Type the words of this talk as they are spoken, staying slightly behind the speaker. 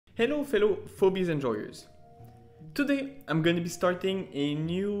Hello fellow Phobies enjoyers. Today I'm going to be starting a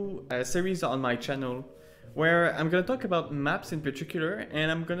new series on my channel where I'm going to talk about maps in particular,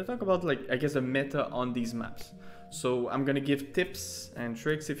 and I'm going to talk about I guess the meta on these maps. So I'm going to give tips and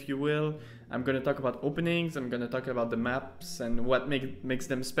tricks, if you will. I'm going to talk about openings, I'm going to talk about the maps and what makes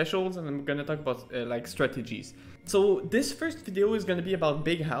them special, and I'm going to talk about strategies. So this first video is going to be about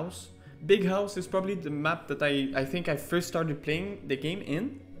Big House. Big House is probably the map that I think I first started playing the game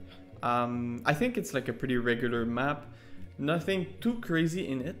in. I think it's like a pretty regular map, nothing too crazy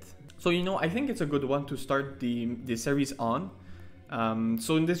in it. So I think it's a good one to start the series on.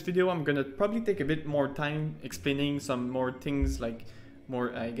 So in this video I'm gonna probably take a bit more time explaining some more things,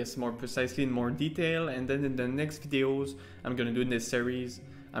 more precisely in more detail, and then in the next videos I'm gonna do in this series,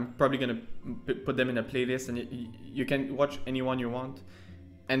 I'm probably gonna put them in a playlist, and you can watch any one you want.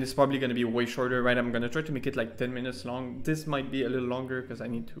 And it's probably going to be way shorter, right? I'm going to try to make it like 10 minutes long. This might be a little longer because I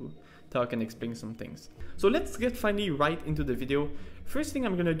need to talk and explain some things. So let's get finally right into the video. First thing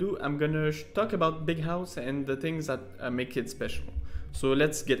I'm going to do, I'm going to talk about Big House and the things that make it special. So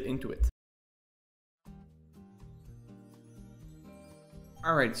let's get into it.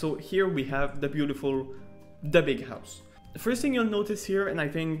 Alright, so here we have the Big House. The first thing you'll notice here, and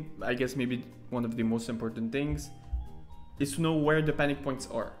I guess maybe one of the most important things, is to know where the panic points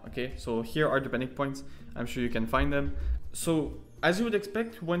are. Okay, so here are the panic points. I'm sure you can find them. So as you would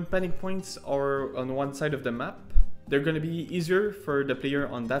expect, when panic points are on one side of the map, they're going to be easier for the player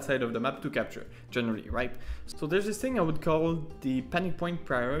on that side of the map to capture, generally, right? So there's this thing I would call the panic point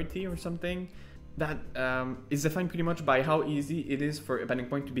priority or something that is defined pretty much by how easy it is for a panic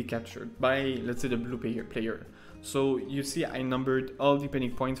point to be captured by, let's say, the blue player. So you see I numbered all the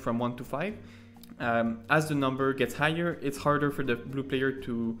panic points from 1 to 5. As the number gets higher, it's harder for the blue player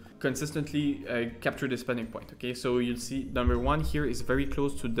to consistently capture this panic point. Okay, so you'll see number 1 here is very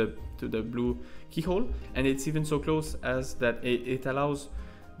close to the blue keyhole, and it's even so close as that it allows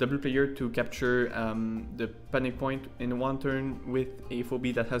the blue player to capture the panic point in one turn with a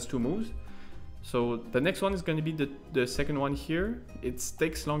phobie that has 2 moves. So the next one is going to be the second one here. It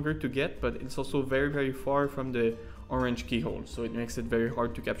takes longer to get, but it's also very far from the orange keyhole, so it makes it very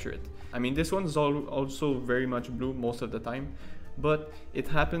hard to capture it. I mean, this one is also very much blue most of the time, but it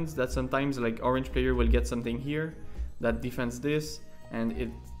happens that sometimes orange player will get something here that defends this, and it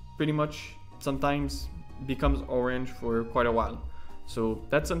pretty much sometimes becomes orange for quite a while. So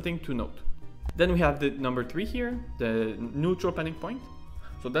that's something to note. Then we have the number 3 here, the neutral panic point.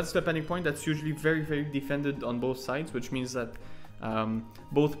 So that's the panic point that's usually very defended on both sides, which means that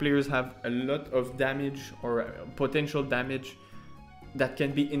both players have a lot of damage or potential damage that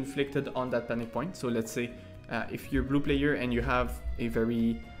can be inflicted on that panic point. So let's say if you're blue player and you have a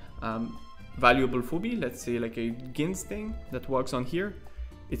very valuable phobie, let's say like a ginseng that walks on here,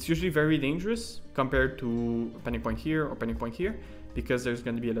 it's usually very dangerous compared to panic point here or panic point here, because there's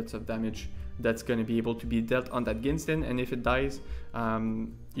going to be a lot of damage that's going to be able to be dealt on that ginseng, and if it dies,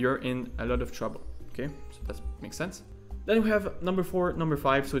 you're in a lot of trouble. Okay, so that makes sense. Then we have number 4, number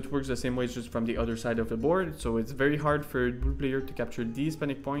 5, so it works the same way, it's just from the other side of the board. So it's very hard for a blue player to capture these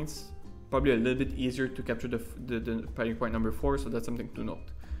panic points, probably a little bit easier to capture the panic point number 4, so that's something to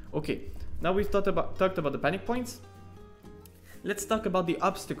note. Okay, now we've talked about the panic points. Let's talk about the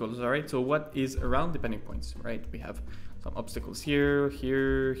obstacles, alright? So what is around the panic points, right? We have some obstacles here,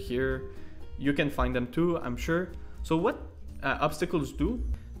 here, here. You can find them too, I'm sure. So what obstacles do?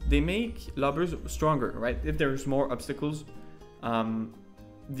 They make lobbers stronger, right? If there's more obstacles,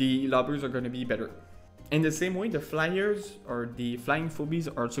 the lobbers are going to be better. In the same way, the flyers or the flying phobies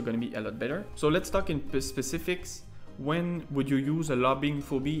are also going to be a lot better. So let's talk in specifics. When would you use a lobbing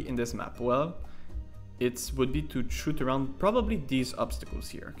phobie in this map? Well, it would be to shoot around probably these obstacles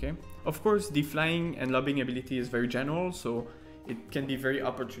here, okay? Of course, the flying and lobbing ability is very general, so it can be very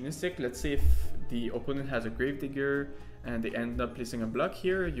opportunistic. Let's say if the opponent has a gravedigger and they end up placing a block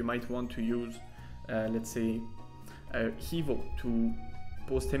here, you might want to use, let's say, a Hevo to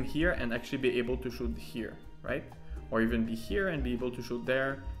post him here and actually be able to shoot here, right? Or even be here and be able to shoot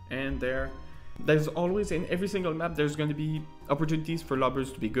there and there. There's always, in every single map, there's going to be opportunities for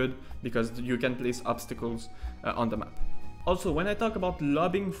lobbers to be good because you can place obstacles on the map. Also, when I talk about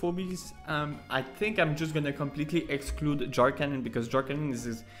lobbing phobies, I think I'm just going to completely exclude jar cannon, because jar cannon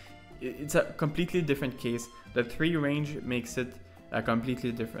it's a completely different case. The 3 range makes it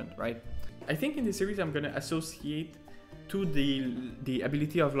completely different, right? I think in this series I'm going to associate to the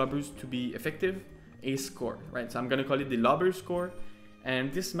ability of lobbers to be effective a score, right? So I'm going to call it the lobber score.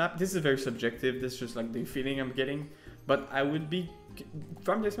 And this map, this is very subjective, this is just like the feeling I'm getting, but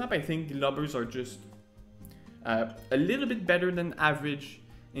from this map I think the lobbers are just a little bit better than average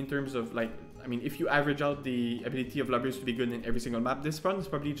in terms of like, I mean, if you average out the ability of lobbyists to be good in every single map, this run is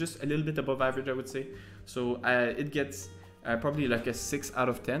probably just a little bit above average, I would say. So it gets probably like a 6 out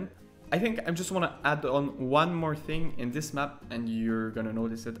of 10. I think I just want to add on one more thing in this map, and you're gonna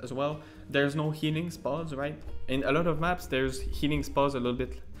notice it as well. There's no healing spawns, right? In a lot of maps, there's healing spawns a little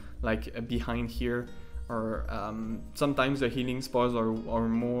bit like behind here, or sometimes the healing spawns are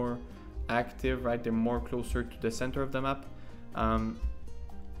more active, right? They're more closer to the center of the map.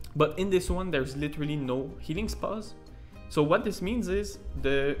 But in this one, there's literally no healing spawns. So what this means is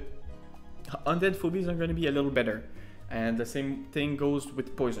the undead phobies are going to be a little better. And the same thing goes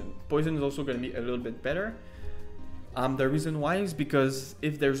with poison. Poison is also going to be a little bit better. The reason why is because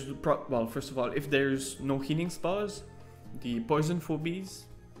if there's, well, first of all, if there's no healing spells, the poison phobies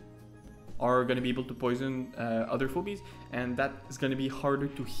are going to be able to poison other phobies, and that is going to be harder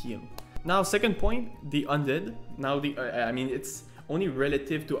to heal. Now, second point, the undead. Now, I mean, it's only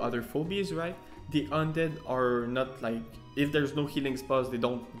relative to other phobies, right? The undead are not like, if there's no healing spells, they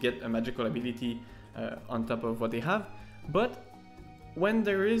don't get a magical ability on top of what they have. But when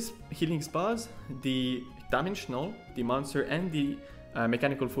there is healing spells, the damage null, the monster, and the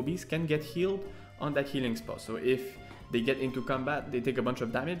mechanical phobies can get healed on that healing spell. So if they get into combat, they take a bunch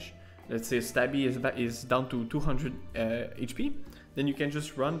of damage. Let's say Stabby is down to 200 HP. Then you can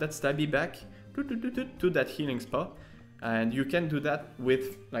just run that Stabby back to that healing spell. And you can do that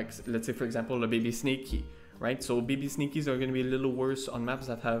with, like, let's say, for example, a baby sneaky, right? So baby sneakies are going to be a little worse on maps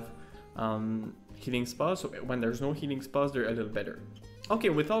that have healing spells. So when there's no healing spells, they're a little better. Okay,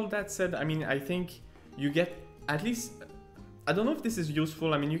 with all that said, I mean, I think you get at least, I don't know if this is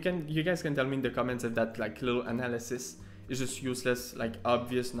useful. I mean, you guys can tell me in the comments if that like little analysis is just useless, like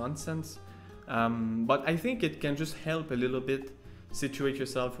obvious nonsense. But I think it can just help a little bit situate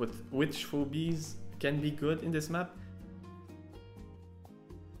yourself with which phobies can be good in this map.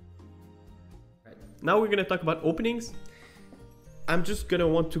 Right. Now we're gonna talk about openings. I'm just gonna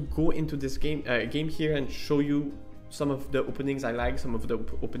want to go into this game here and show you some of the openings I like, some of the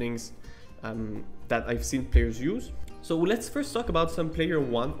openings that I've seen players use. So let's first talk about some player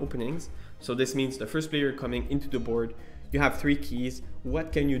 1 openings. So this means the first player coming into the board, you have 3 keys.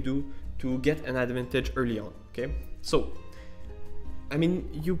 What can you do to get an advantage early on? Okay, so I mean,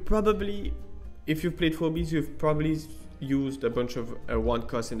 you probably, if you've played Phobies, you've probably used a bunch of 1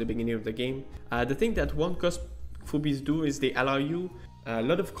 cost in the beginning of the game. The thing that 1 cost Phobies do is they allow you a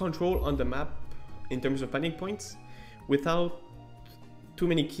lot of control on the map in terms of panic points without too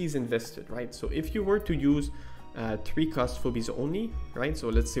many keys invested, right? So if you were to use 3 cost Phobies only, right? So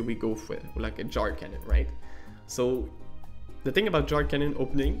let's say we go for like a jar cannon, right? So the thing about jar cannon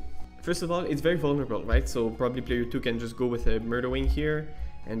opening, first of all, it's very vulnerable, right? So probably player 2 can just go with a murder wing here,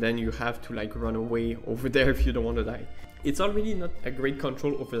 and then you have to like run away over there if you don't want to die. It's already not a great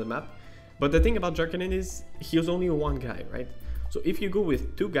control over the map. But the thing about jar cannon is he's only 1 guy, right? So if you go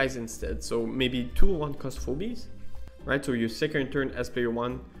with 2 guys instead, so maybe 2 1 cost phobies, right? So your second turn as player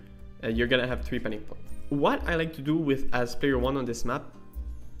 1, you're gonna have 3 panic points. What I like to do with as player 1 on this map,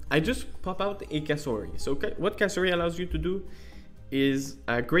 I just pop out a cassowary. So what cassowary allows you to do is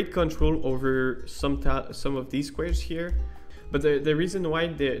great control over some of these squares here. But the reason why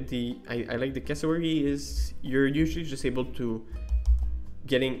I like the cassowary is you're usually just able to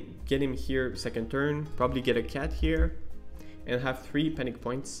get him here second turn, probably get a cat here, and have 3 panic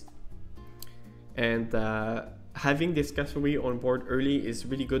points. And having this cassowary on board early is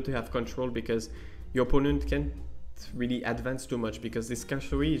really good to have control, because your opponent can't really advance too much, because this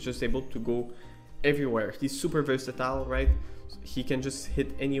cassowary is just able to go everywhere. He's super versatile, right? He can just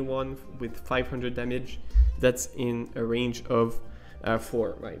hit anyone with 500 damage that's in a range of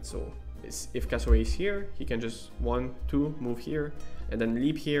 4, right? So if cassowary is here, he can just 1, 2 move here, and then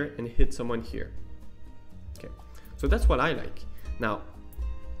leap here and hit someone here. Okay, so that's what I like. Now,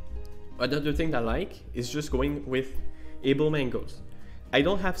 another thing I like is just going with able mangoes. I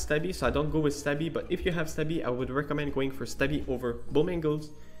don't have Stabby, so I don't go with Stabby, but if you have Stabby, I would recommend going for Stabby over Bowmangles.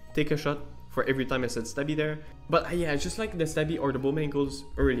 Take a shot for every time I said Stabby there. But yeah, I just like the Stabby or the Bowmangles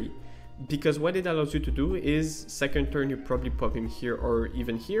early, because what it allows you to do is second turn you probably pop him here or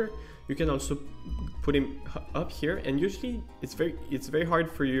even here. You can also put him up here, and usually it's very hard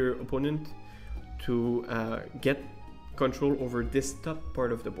for your opponent to get control over this top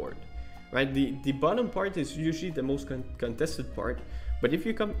part of the board, right? The bottom part is usually the most contested part, but if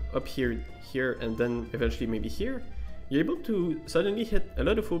you come up here, and then eventually maybe here, you're able to suddenly hit a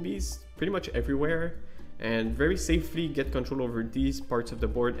lot of phobies pretty much everywhere and very safely get control over these parts of the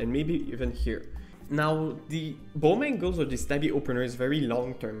board, and maybe even here. Now, the Bowmangles or the Stabby opener is very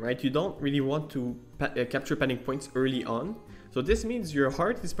long term, right? You don't really want to capture panic points early on, So this means your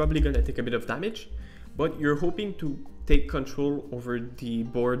heart is probably gonna take a bit of damage, but you're hoping to take control over the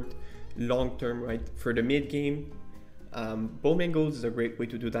board long term, right? For the mid game, Bowman Gold is a great way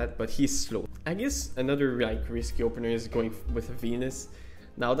to do that, but he's slow. I guess another like risky opener is going with a Venus.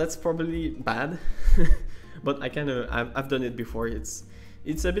 Now that's probably bad, but I've done it before. It's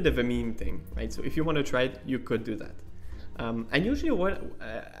a bit of a meme thing, right? So if you want to try it, you could do that. And usually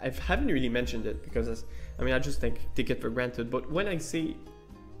I haven't really mentioned it because I just take it for granted. But when I say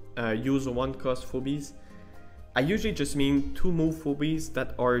use one cost Phobies, I usually just mean 2 move Phobies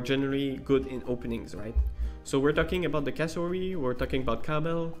that are generally good in openings, right? So we're talking about the Cassowary, we're talking about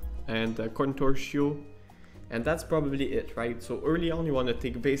Cabell and Contortio, and that's probably it, right? So early on you want to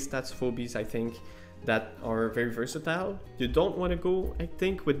take base stats Phobies, I think, that are very versatile. You don't want to go, I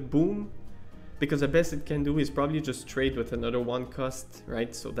think, with Boom, because the best it can do is probably just trade with another 1 cost,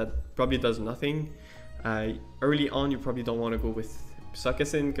 right? So that probably does nothing. Early on you probably don't want to go with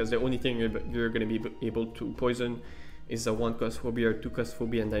Successin, because the only thing you're going to be able to poison is a 1 cost Phobia or 2 cost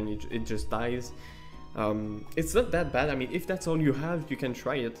Phobia, and then it just dies. It's not that bad. I mean, if that's all you have, you can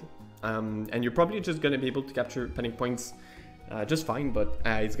try it, and you're probably just going to be able to capture panic points just fine, but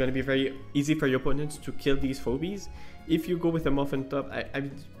it's going to be very easy for your opponents to kill these Phobies. If you go with a Muffin Top,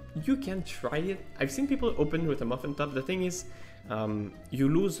 you can try it. I've seen people open with a Muffin Top. The thing is, you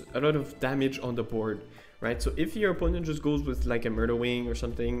lose a lot of damage on the board, right? So if your opponent just goes with like a Murder Wing or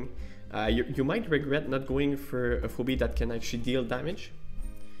something, you might regret not going for a Phobie that can actually deal damage,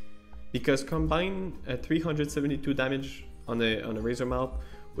 because combine 372 damage on a Razor Mouth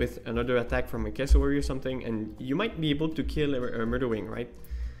with another attack from a Cassowary or something, and you might be able to kill a Murder Wing, right?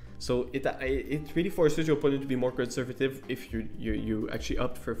 So it really forces your opponent to be more conservative if you actually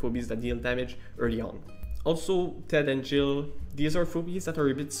opt for Phobies that deal damage early on. Also, Ted and Jill, these are Phobies that are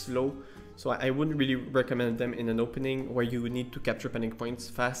a bit slow, so I wouldn't really recommend them in an opening where you need to capture panic points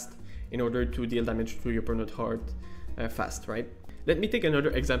fast in order to deal damage to your opponent's heart fast, right? Let me take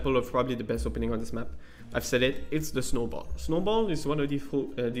another example of probably the best opening on this map. I've said it, it's the Snowball. Snowball is one of these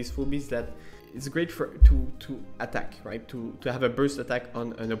Phobies that it's great to attack, right? To have a burst attack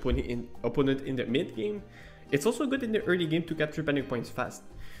on an opponent in the mid game. It's also good in the early game to capture panic points fast.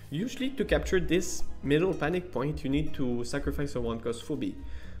 Usually to capture this middle panic point, you need to sacrifice a 1-cost Phobie.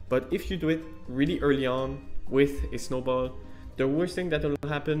 But if you do it really early on with a Snowball, the worst thing that will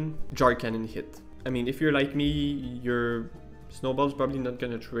happen, Jar Cannon hit. I mean, if you're like me, your Snowball's probably not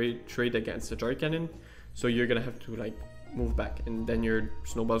gonna trade against the Jar Cannon, so you're gonna have to like move back, and then your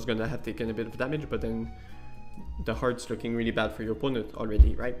Snowball's gonna have taken a bit of damage, but then the heart's looking really bad for your opponent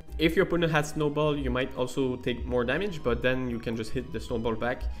already, right? If your opponent has Snowball, you might also take more damage, but then you can just hit the Snowball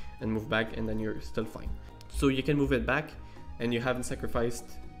back and move back, and then you're still fine. So you can move it back, and you haven't sacrificed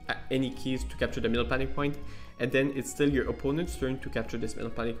any keys to capture the middle panic point, and then it's still your opponent's turn to capture this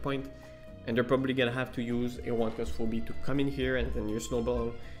middle panic point, and they're probably gonna have to use a 1-cost Phobie to come in here, and then your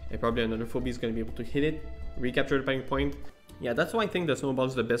Snowball and probably another Phobie is gonna be able to hit it, recapture the panic point. Yeah, that's why I think the Snowball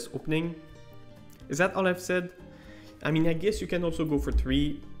is the best opening. Is that all I've said? I mean, I guess you can also go for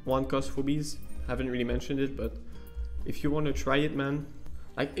 3 1-cost Phobies. Haven't really mentioned it, but if you want to try it, man,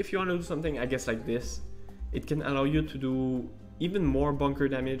 like if you want to do something, I guess like this, it can allow you to do even more bunker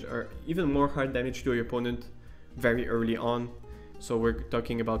damage or even more hard damage to your opponent very early on. So we're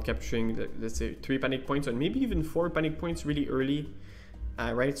talking about capturing, let's say, 3 panic points, and maybe even 4 panic points really early,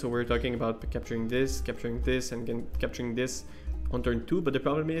 right? So we're talking about capturing this, and then capturing this on turn 2. But the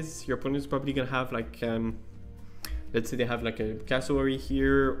problem is your opponent's probably gonna have like, let's say they have like a Cassowary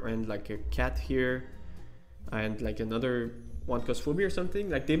here and like a Cat here, and like another 1-cost Phobie or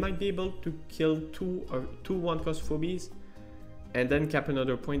something. Like they might be able to kill 2 1-cost Phobies, and then cap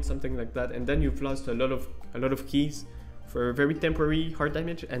another point, something like that, and then you've lost a lot of keys for very temporary hard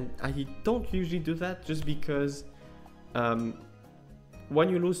damage. And I don't usually do that, just because when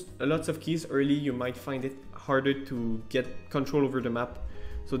you lose lots of keys early, you might find it harder to get control over the map.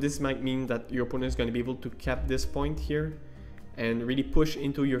 So this might mean that your opponent is going to be able to cap this point here and really push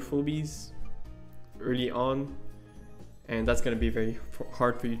into your Phobies early on, and that's going to be very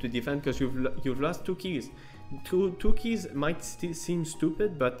hard for you to defend, because you've lost 2 keys. Two keys might seem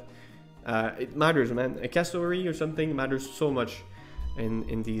stupid, but it matters, man. A Cassowary or something matters so much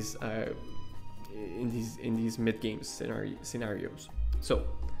in these mid game scenarios. So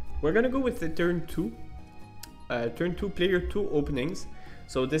we're gonna go with the turn 2 player 2 openings.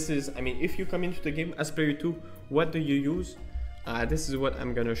 So this is, I mean, if you come into the game as player 2, what do you use? This is what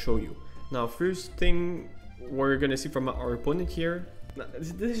I'm gonna show you. Now, first thing we're gonna see from our opponent here.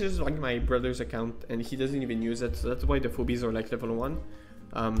 This is like my brother's account, and he doesn't even use it, so that's why the Phobies are like level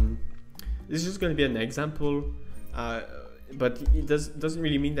 1. This is just gonna be an example. but it doesn't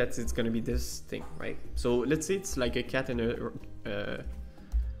really mean that it's gonna be this thing, right? So let's say it's like a cat in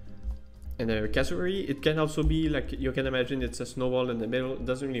a cassowary. It can also be like, you can imagine it's a snowball in the middle. It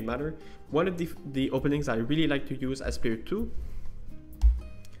doesn't really matter. One of the openings I really like to use as player 2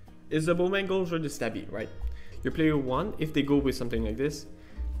 is the bowmangles or the stabby, right? Your player 1, if they go with something like this,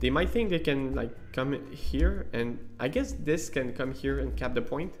 they might think they can like come here, and I guess this can come here and cap the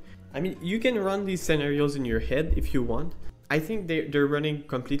point. I mean, you can run these scenarios in your head if you want. I think they're running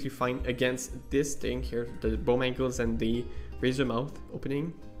completely fine against this thing here, the bowmangles and the razor mouth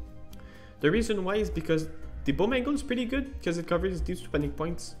opening. The reason why is because the bowmangle is pretty good because it covers these 2 panic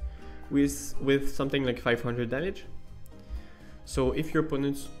points with something like 500 damage. So if your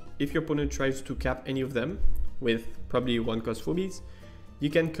opponent tries to cap any of them with probably 1-cost Phobies, you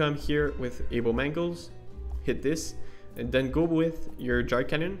can come here with a bowmangles, hit this, and then go with your jar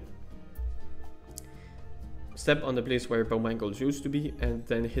cannon, step on the place where bowmangles used to be, and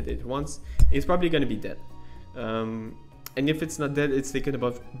then hit it once. It's probably going to be dead. And if it's not dead, it's taken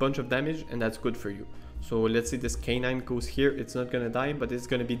a bunch of damage, and that's good for you. So let's say this K9 goes here, it's not going to die, but it's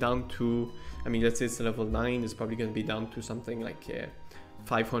going to be down to, I mean, let's say it's level 9, it's probably going to be down to something like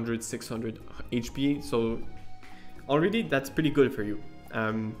 500, 600 HP. So already that's pretty good for you.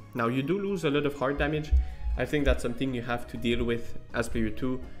 Now you do lose a lot of hard damage. I think that's something you have to deal with as player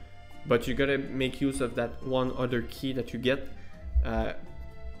 2, but you gotta make use of that one other key that you get.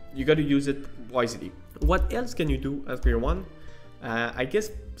 You gotta use it wisely. What else can you do as player 1? I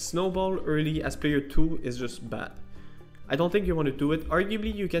guess snowball early as player 2 is just bad. I don't think you want to do it.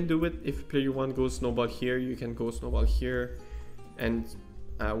 Arguably you can do it if player 1 goes snowball here, you can go snowball here and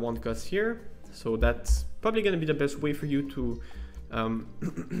 1-cost here. So that's probably gonna be the best way for you to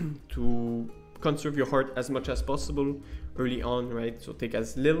to conserve your heart as much as possible early on, right? So take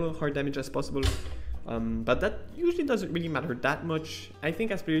as little hard damage as possible. But that usually doesn't really matter that much. I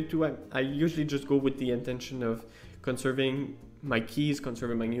think as player 2, I usually just go with the intention of conserving my keys,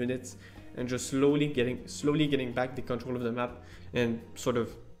 conserving my units, and just slowly getting back the control of the map, and sort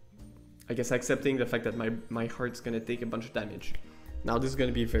of, I guess, accepting the fact that my heart's gonna take a bunch of damage. Now this is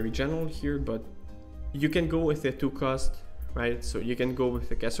gonna be very general here, but you can go with a 2-cost, right? So you can go with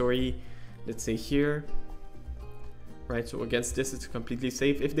the cassowary, let's say here, right? So against this, it's completely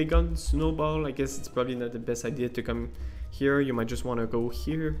safe. If they gun snowball, I guess it's probably not the best idea to come here. You might just want to go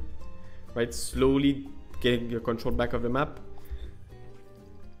here, right? Slowly getting your control back of the map.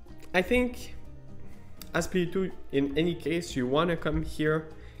 I think as player 2, in any case, you want to come here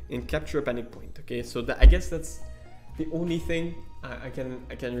and capture a panic point, okay? So I guess that's the only thing I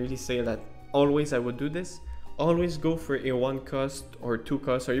can really say, that always I would do this. Always go for a 1-cost or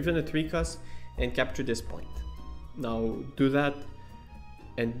 2-cost or even a 3-cost and capture this point. Now do that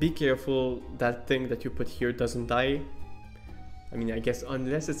and be careful that thing that you put here doesn't die. I mean, I guess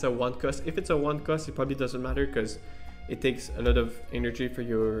unless it's a 1-cost. If it's a 1-cost, it probably doesn't matter because it takes a lot of energy for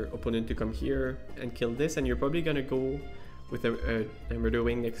your opponent to come here and kill this, and you're probably gonna go with a murder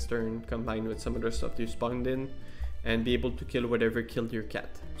wing next turn combined with some other stuff you spawned in and be able to kill whatever killed your cat.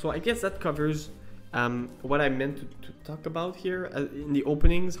 So I guess that covers what I meant to talk about here in the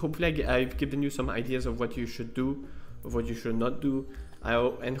openings. Hopefully I've given you some ideas of what you should do, of what you should not do,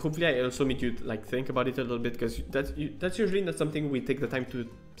 and hopefully I also made you like think about it a little bit, because that's usually not something we take the time to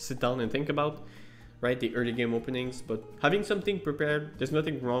sit down and think about, right? The early game openings. But having something prepared, there's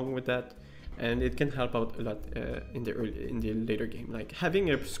nothing wrong with that, and it can help out a lot in the later game. Like having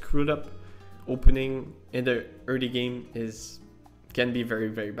a screwed up opening in the early game can be very,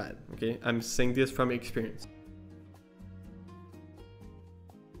 very bad, okay? I'm saying this from experience.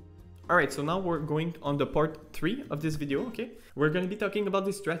 Alright, so now we're going on the part 3 of this video, okay? We're going to be talking about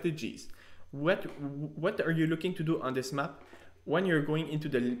the strategies. What are you looking to do on this map when you're going into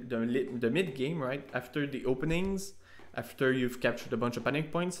the mid game, right? After the openings, after you've captured a bunch of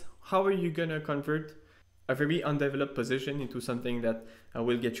panic points, how are you gonna convert a very undeveloped position into something that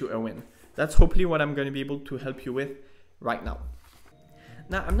will get you a win? That's hopefully what I'm going to be able to help you with right now.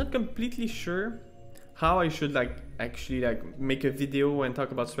 Now, I'm not completely sure how I should actually make a video and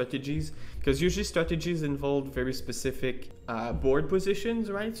talk about strategies, because usually strategies involve very specific board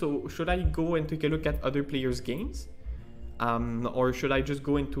positions, right? So should I go and take a look at other players' games, or should I just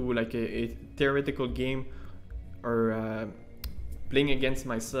go into like a theoretical game, or playing against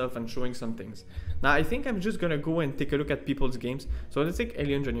myself and showing some things? Now I think I'm just gonna go and take a look at people's games. So let's take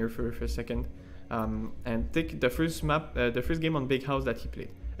Alien Engineer for a second, and take the first game on Big House that he played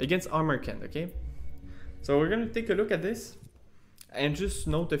against Armor Kent, okay? So we're gonna take a look at this and just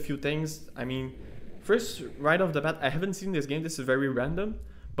note a few things. I mean, first, right off the bat, I haven't seen this game. This is very random,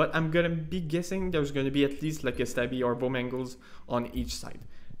 but I'm gonna be guessing there's gonna be at least like a stabby or bomb angles on each side.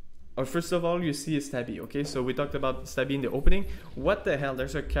 First of all, you see a stabby, okay? So we talked about stabby in the opening. What the hell?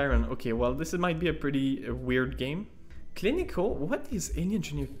 There's a Karen. Okay, well, this might be a pretty weird game. Clinical? What is Alien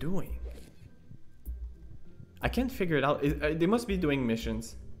Engineer doing? I can't figure it out. They must be doing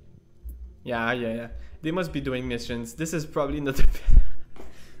missions. Yeah. They must be doing missions. This is probably not a...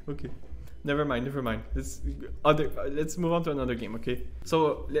 Okay. Never mind. Let's move on to another game, okay?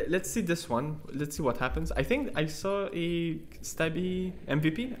 So let's see this one. Let's see what happens. I think I saw a stabby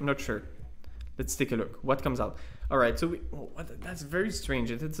MVP. I'm not sure. Let's take a look. What comes out? All right. So that's very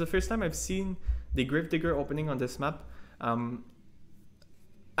strange. It's the first time I've seen the Gravedigger opening on this map.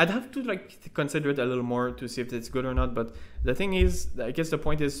 I'd have to like consider it a little more to see if it's good or not. But the thing is, I guess the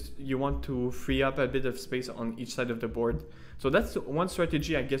point is you want to free up a bit of space on each side of the board. So that's one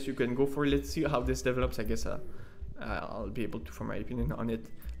strategy I guess you can go for. Let's see how this develops. I guess I'll be able to form my opinion on it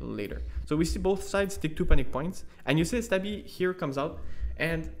later. So we see both sides take 2 panic points, and you see stabby here comes out,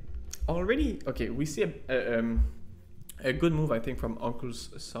 and already okay, we see a good move I think from Uncle's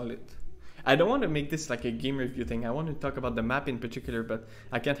Solid. I don't want to make this like a game review thing. I want to talk about the map in particular, but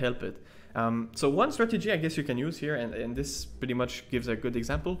I can't help it. So one strategy I guess you can use here, and this pretty much gives a good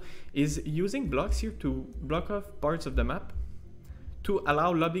example, is using blocks here to block off parts of the map to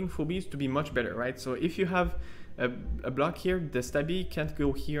allow lobbing phobies to be much better, right? So if you have a block here, the stabby can't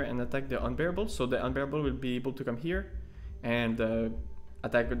go here and attack the unbearable, so the unbearable will be able to come here and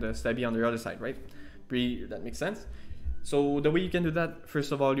attack the stabby on the other side, right? That makes sense. So the way you can do that,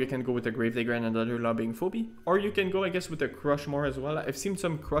 first of all, you can go with a Gravedigger and another lobbing phobie, or you can go, I guess, with a Crushmore as well. I've seen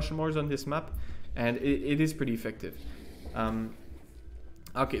some Crushmores on this map, and it is pretty effective.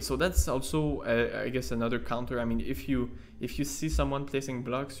 Okay, so that's also, I guess, another counter. I mean, if you see someone placing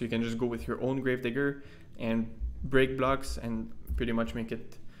blocks, you can just go with your own Gravedigger and break blocks and pretty much make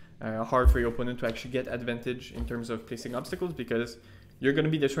it hard for your opponent to actually get advantage in terms of placing obstacles, because you're going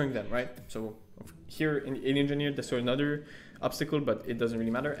to be destroying them, right? So here in Alien Engineer, destroy another obstacle, but it doesn't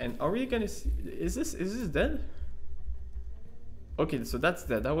really matter. And are we going to see, is this dead? Okay, so that's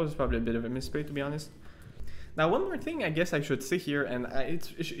dead. That was probably a bit of a misplay, to be honest. Now, one more thing I guess I should say here, and it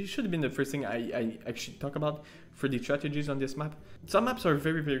should have been the first thing I actually talk about for the strategies on this map. Some maps are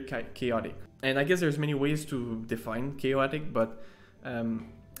very, very chaotic. And I guess there's many ways to define chaotic, but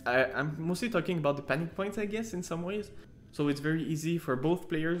I'm mostly talking about the panic points, I guess, in some ways. So it's very easy for both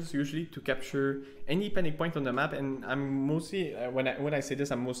players usually to capture any panic point on the map. And I'm mostly, when I say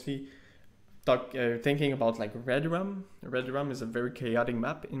this, I'm mostly thinking about like Red Rum. Red Rum is a very chaotic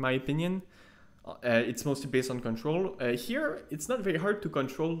map, in my opinion. It's mostly based on control. Here, it's not very hard to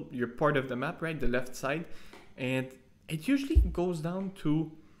control your part of the map, right? The left side. And it usually goes down to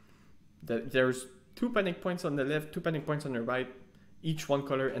there's 2 panic points on the left, 2 panic points on the right, each one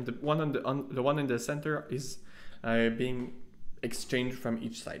color, and the one the one in the center is being exchanged from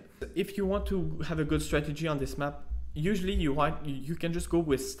each side. If you want to have a good strategy on this map, usually you can just go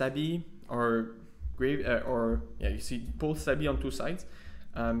with stabby or grave you see both stabby on 2 sides.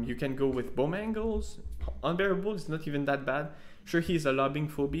 You can go with bomb angles. Unbearable is not even that bad. Sure, he's a lobbing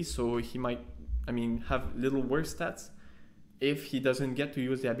phobie, so he might, I mean, have little worse stats if he doesn't get to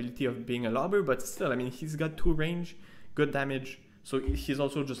use the ability of being a lobber, but still, I mean, he's got 2 range, good damage. So he's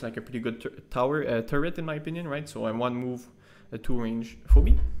also just like a pretty good turret in my opinion, right? So I'm 1 move, a 2 range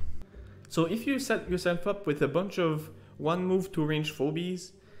phobie. So if you set yourself up with a bunch of 1 move, 2 range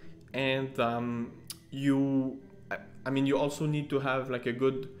phobies, and you also need to have like a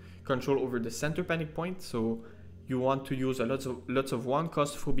good control over the center panic point. So you want to use lots of 1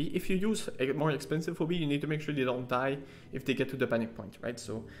 cost phobie. If you use a more expensive phobie, you need to make sure they don't die if they get to the panic point, right?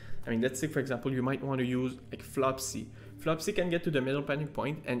 So I mean, let's say for example you might want to use like Flopsy. Flopsy can get to the middle panic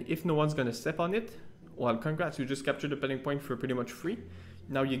point, and if no one's gonna step on it, well, congrats, you just captured the panic point for pretty much free.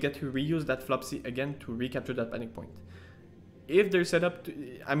 Now you get to reuse that Flopsy again to recapture that panic point. If they're set up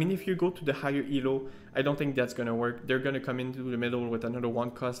to, I mean, if you go to the higher elo, I don't think that's gonna work. They're gonna come into the middle with another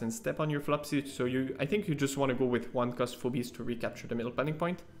 1 cost and step on your Flopsy. So I think you just want to go with 1 cost phobies to recapture the middle panic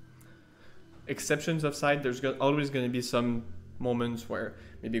point. Exceptions aside, there's always gonna be some moments where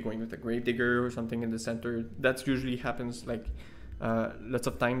maybe going with a Gravedigger or something in the center. That usually happens like lots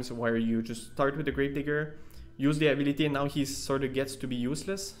of times where you just start with the Gravedigger, use the ability, and now he sort of gets to be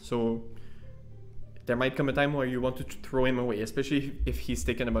useless. So there might come a time where you want to throw him away, especially if he's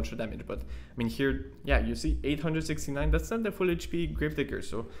taken a bunch of damage. But I mean, here, yeah, you see 869. That's not the full HP Gravedigger,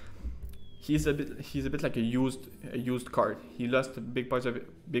 so he's a bit like a used card. He lost a big part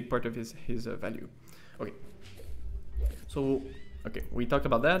of his value. Okay. So, okay, we talked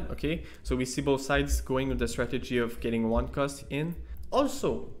about that, okay? So we see both sides going with the strategy of getting 1 cost in.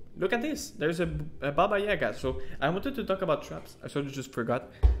 Also, look at this. There's a Baba Yaga. So I wanted to talk about traps. I sort of just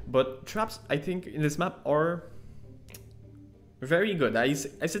forgot. But traps, I think, in this map are very good. I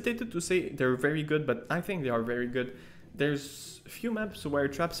hesitated to say they're very good, but I think they are very good. There's a few maps where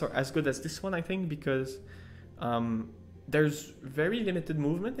traps are as good as this one, I think, because there's very limited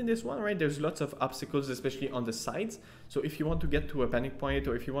movement in this one, right? There's lots of obstacles, especially on the sides. So if you want to get to a panic point,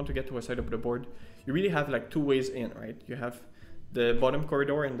 or if you want to get to a side of the board, you really have like two ways in, right? You have the bottom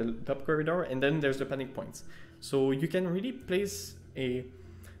corridor and the top corridor, and then there's the panic points. So you can really place a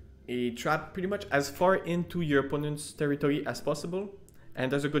trap pretty much as far into your opponent's territory as possible,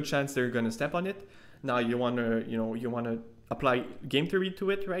 and there's a good chance they're gonna step on it. Now you wanna apply game theory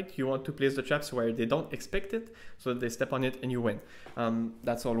to it, right? You want to place the traps where they don't expect it, so that they step on it and you win.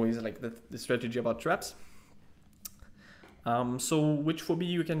 That's always like the strategy about traps. So which phobia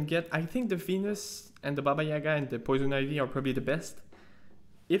you can get? I think the Venus and the Baba Yaga and the Poison Ivy are probably the best.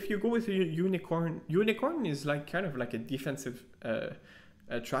 If you go with a Unicorn is like kind of like a defensive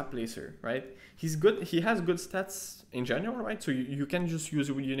trap placer, right? He's good. He has good stats in general, right? So you can just use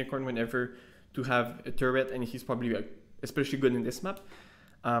a Unicorn whenever to have a turret, and he's probably especially good in this map.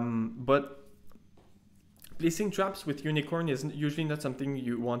 But placing traps with Unicorn is usually not something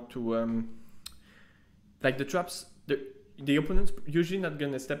you want to like the traps. The opponent's usually not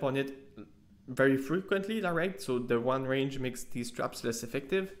gonna step on it very frequently, right? So the one range makes these traps less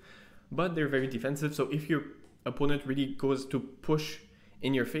effective, but they're very defensive. So if your opponent really goes to push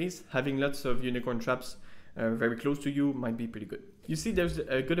in your face, having lots of Unicorn traps very close to you might be pretty good. You see there's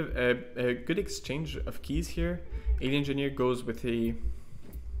a good exchange of keys here. Alien Engineer goes with a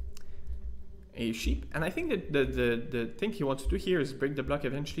sheep, and I think that the thing he wants to do here is break the block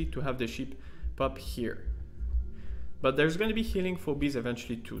eventually to have the sheep pop here. But there's going to be healing Phobies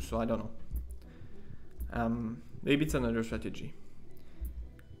eventually too, so I don't know. Maybe it's another strategy.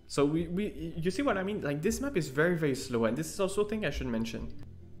 So you see what I mean? Like, this map is very, very slow, and this is also a thing I should mention.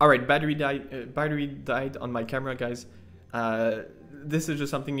 Alright, battery died on my camera, guys. This is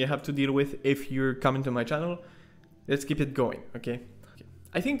just something you have to deal with if you're coming to my channel. Let's keep it going, okay?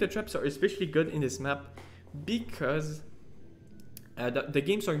 I think the traps are especially good in this map because the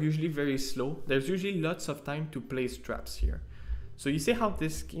games are usually very slow. There's usually lots of time to place traps here. So you see how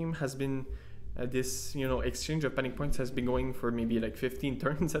this game has been, this exchange of panic points has been going for maybe like 15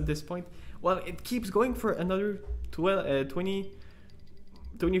 turns at this point. Well, it keeps going for another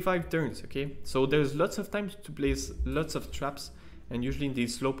 25 turns, okay? So there's lots of time to place lots of traps, and usually in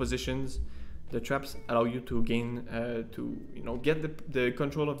these slow positions, the traps allow you to gain, get the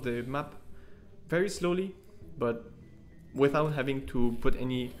control of the map very slowly, but without having to put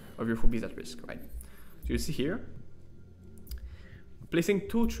any of your phobies at risk, right? So you see here, placing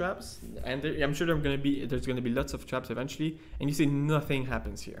two traps, and I'm sure there's gonna be lots of traps eventually, and you see nothing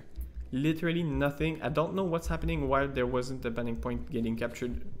happens here. Literally nothing. I don't know what's happening, why there wasn't a panic point getting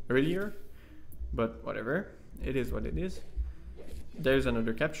captured earlier, but whatever. It is what it is. There's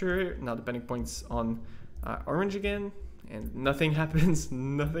another capture. Now the panic point's on orange again, and nothing happens.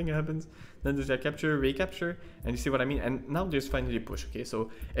 Nothing happens. Then there's a capture, recapture, and you see what I mean? And now there's finally a push, okay?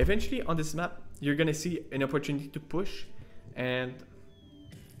 So eventually on this map, you're gonna see an opportunity to push, and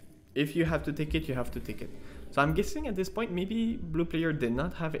if you have to take it, you have to take it. So I'm guessing at this point, maybe blue player did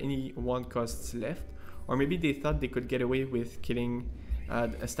not have any one costs left, or maybe they thought they could get away with killing a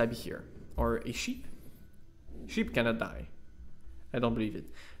stabby here, or a sheep. Sheep cannot die. I don't believe it.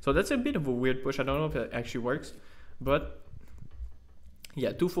 So that's a bit of a weird push. I don't know if it actually works, but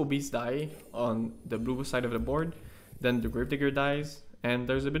yeah, two Phobies die on the blue side of the board, then the Gravedigger dies, and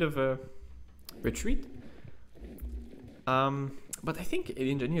there's a bit of a retreat. But I think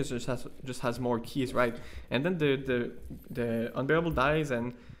Alien Engineer just has more keys, right? And then the Unbearable dies,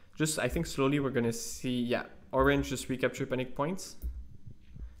 and just I think slowly we're gonna see, yeah, orange just recapture panic points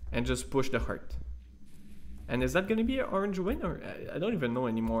and just push the heart. And is that gonna be an orange win, or I don't even know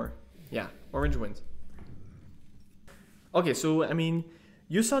anymore? Yeah, orange wins. Okay, so I mean,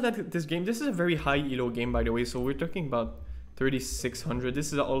 you saw that this is a very high elo game, by the way. So we're talking about 3600.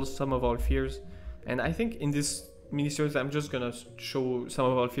 This is all Sum of All Fears, and I think in this mini-series I'm just gonna show Sum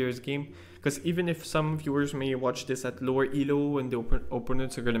of All Fears game, because even if some viewers may watch this at lower elo and the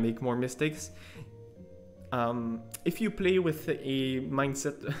opponents are gonna make more mistakes, if you play with a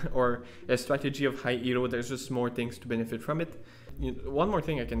mindset or a strategy of high elo, there's just more things to benefit from it. One more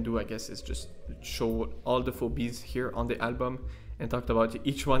thing I can do, I guess, is just show all the Phobies here on the album and talk about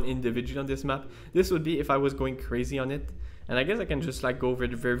each one individually on this map. This would be if I was going crazy on it, and I guess I can just like go over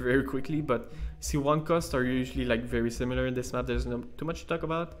it very, very quickly. But see, one costs are usually like very similar in this map. There's not too much to talk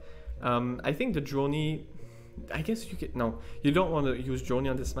about. I think the Droney I guess you can, no, you don't want to use Droney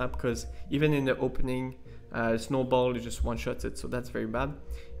on this map because even in the opening, snowball, you just one-shots it, so that's very bad.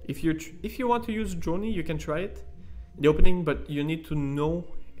 If you want to use Droney, you can try it in the opening, but you need to know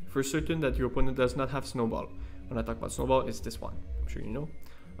for certain that your opponent does not have snowball. When I talk about snowball, it's this one. I'm sure you know.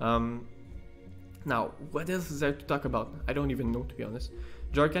 Now, what else is there to talk about? I don't even know, to be honest.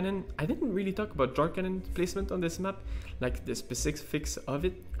 Jar Cannon, I didn't really talk about Jar Cannon placement on this map, like the specifics of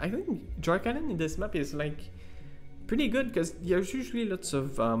it. I think Jar Cannon in this map is like pretty good because there's usually lots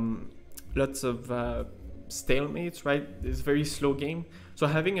of stalemates, right? It's a very slow game. So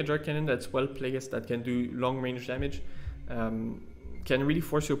having a Jar Cannon that's well placed, that can do long range damage, can really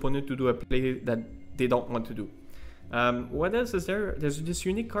force your opponent to do a play that they don't want to do. What else is there? There's this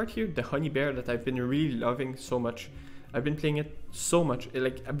unique card here, the Honey Bear, that I've been really loving so much. I've been playing it so much,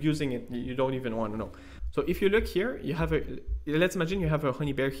 like abusing it, you don't even want to know. So if you look here, you have a, let's imagine you have a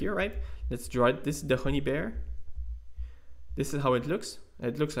Honey Bear here, right? Let's draw it. This is the Honey Bear. This is how it looks.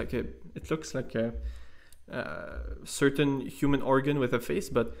 It looks like a certain human organ with a face,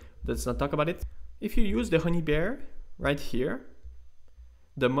 but let's not talk about it. If you use the Honey Bear right here,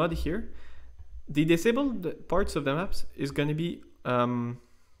 the mud here, the disabled parts of the maps is going to be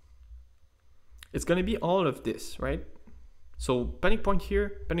it's going to be all of this, right? So panic point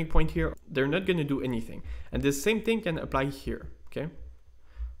here, they're not going to do anything. And the same thing can apply here, okay?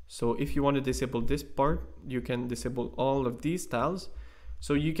 So if you want to disable this part, you can disable all of these tiles.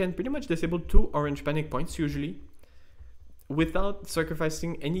 So you can pretty much disable 2 orange panic points usually without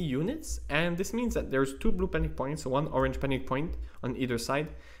sacrificing any units. And this means that there's 2 blue panic points, 1 orange panic point on either side.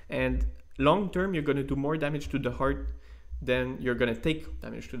 And long term, you're going to do more damage to the heart than you're going to take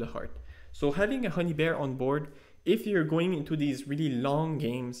damage to the heart. So having a Honey Bear on board, if you're going into these really long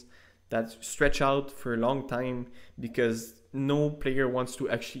games that stretch out for a long time because no player wants to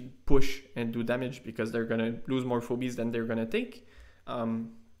actually push and do damage because they're going to lose more phobies than they're going to take,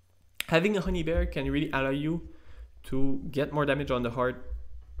 having a Honey Bear can really allow you to get more damage on the heart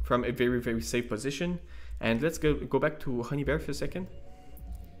from a very, very safe position. And let's go back to Honey Bear for a second.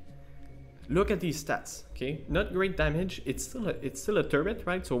 Look at these stats, okay? Not great damage. It's still a turret,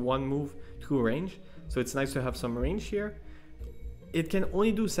 right? So 1 move, 2 range. So it's nice to have some range here. It can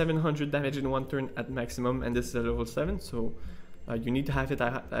only do 700 damage in 1 turn at maximum, and this is a level 7, so you need to have it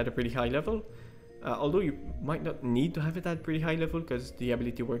at a pretty high level. Although you might not need to have it at pretty high level because the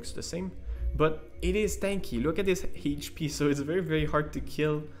ability works the same. But it is tanky. Look at this HP, so it's very, very hard to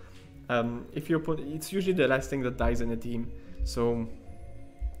kill. If your opponent, it's usually the last thing that dies in a team. So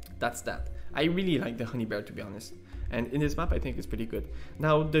that's that. I really like the Honey Bear, to be honest. And in this map, I think it's pretty good.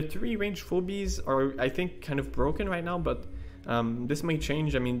 Now, the 3 range phobies are, I think, kind of broken right now, but this might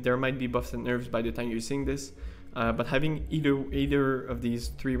change. I mean, there might be buffs and nerfs by the time you're seeing this. But having either of these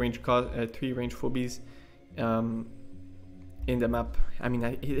 3 range phobies in the map, I mean,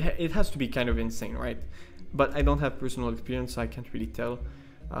 it has to be kind of insane, right? But I don't have personal experience, so I can't really tell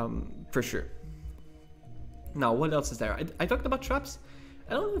for sure. Now, what else is there? I talked about traps.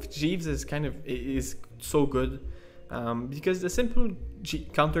 I don't know if Jeeves is so good because the simple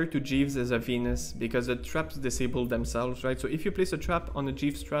counter to Jeeves is a Venus because the traps disable themselves, right? So if you place a trap on the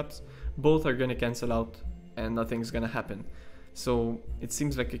Jeeves traps, both are going to cancel out and nothing's going to happen. So it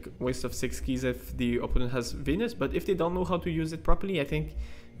seems like a waste of 6 keys if the opponent has Venus, but if they don't know how to use it properly, I think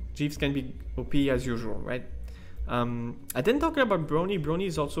Jeeves can be OP as usual, right? I didn't talk about Brony. Brony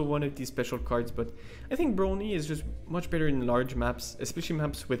is also one of these special cards, but I think Brony is just much better in large maps, especially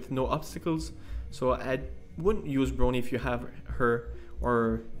maps with no obstacles. So I wouldn't use Brony if you have her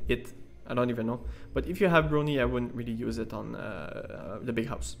or it. I don't even know. But if you have Brony, I wouldn't really use it on the big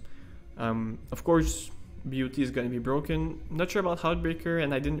house. Of course, Beauty is going to be broken. Not sure about Heartbreaker,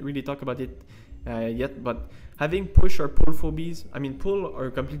 and I didn't really talk about it yet, but having push or pull phobies, I mean, pull are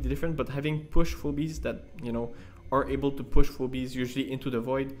completely different, but having push phobies that, you know, are able to push phobies usually into the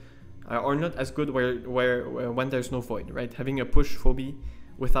void are not as good when there's no void, right? Having a push phobie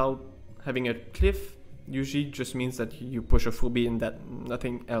without having a cliff usually just means that you push a phobie and that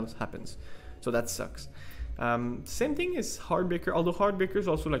nothing else happens. So that sucks. Same thing is Heartbreaker, although Heartbreaker is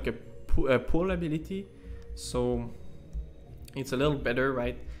also like a pull ability, so it's a little better,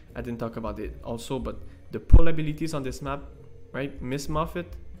 right? I didn't talk about it also, but the pull abilities on this map, right? Miss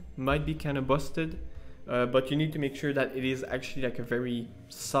Muffet might be kind of busted, but you need to make sure that it is actually like a very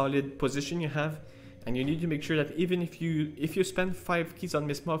solid position you have, and you need to make sure that even if you spend 5 keys on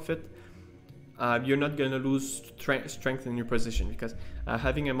Miss Muffet, you're not going to lose strength in your position, because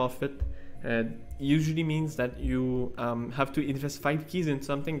having a Muffet usually means that you have to invest 5 keys in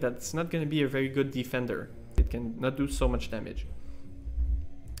something that's not going to be a very good defender. It can not do so much damage.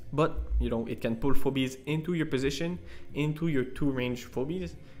 but you know, it can pull phobies into your position, into your 2 range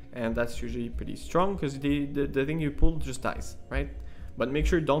phobies, and that's usually pretty strong because the thing you pull just dies, right? But make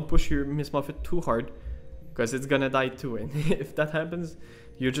sure don't push your Miss Muffet too hard because it's gonna die too, and if that happens,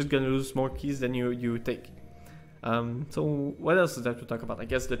 you're just gonna lose more keys than you take. So what else is there to talk about? I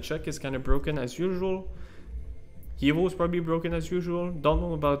guess the Chuck is kind of broken as usual. Evo is probably broken as usual. Don't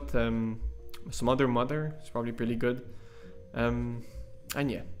know about some other mother. It's probably pretty good. And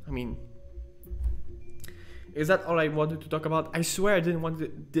yeah, I mean, is that all I wanted to talk about? I swear I didn't want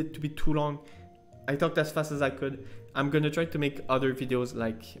it to be too long. I talked as fast as I could. I'm gonna try to make other videos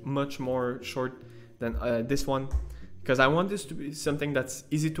like much more short than this one, because I want this to be something that's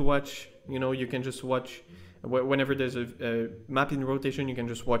easy to watch. You know, you can just watch whenever there's a map in rotation. You can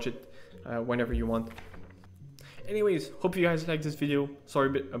just watch it whenever you want. Anyways, hope you guys liked this video.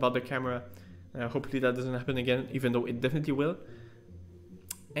 Sorry about the camera. Hopefully that doesn't happen again, even though it definitely will.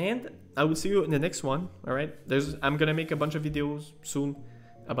 And I will see you in the next one. All right, I'm gonna make a bunch of videos soon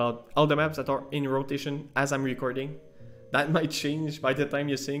about all the maps that are in rotation as I'm recording. That might change by the time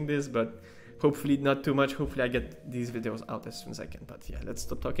you're seeing this, but hopefully not too much. Hopefully I get these videos out as soon as I can. But yeah, let's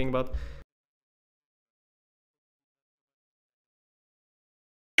stop talking about